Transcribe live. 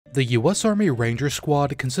The U.S. Army Ranger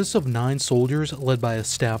Squad consists of 9 soldiers led by a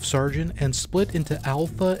staff sergeant and split into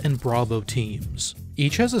Alpha and Bravo teams.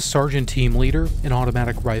 Each has a sergeant team leader, an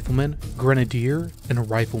automatic rifleman, grenadier, and a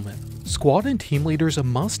rifleman. Squad and team leaders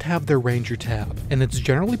must have their Ranger tab, and it's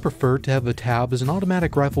generally preferred to have a tab as an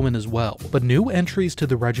automatic rifleman as well, but new entries to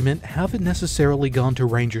the regiment haven't necessarily gone to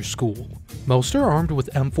Ranger School. Most are armed with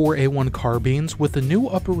M4A1 carbines, with the new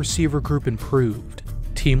upper receiver group improved.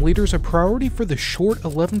 Team leaders are priority for the short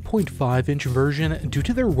 11.5-inch version due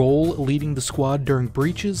to their role leading the squad during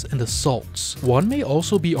breaches and assaults. One may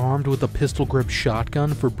also be armed with a pistol grip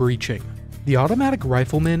shotgun for breaching. The automatic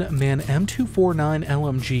riflemen man M249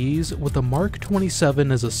 LMGs with a Mark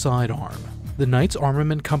 27 as a sidearm. The Knights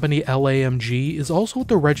Armament Company LAMG is also at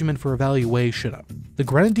the regiment for evaluation. The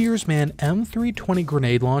Grenadiers man M320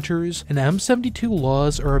 grenade launchers, and M72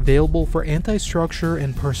 Laws are available for anti-structure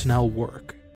and personnel work.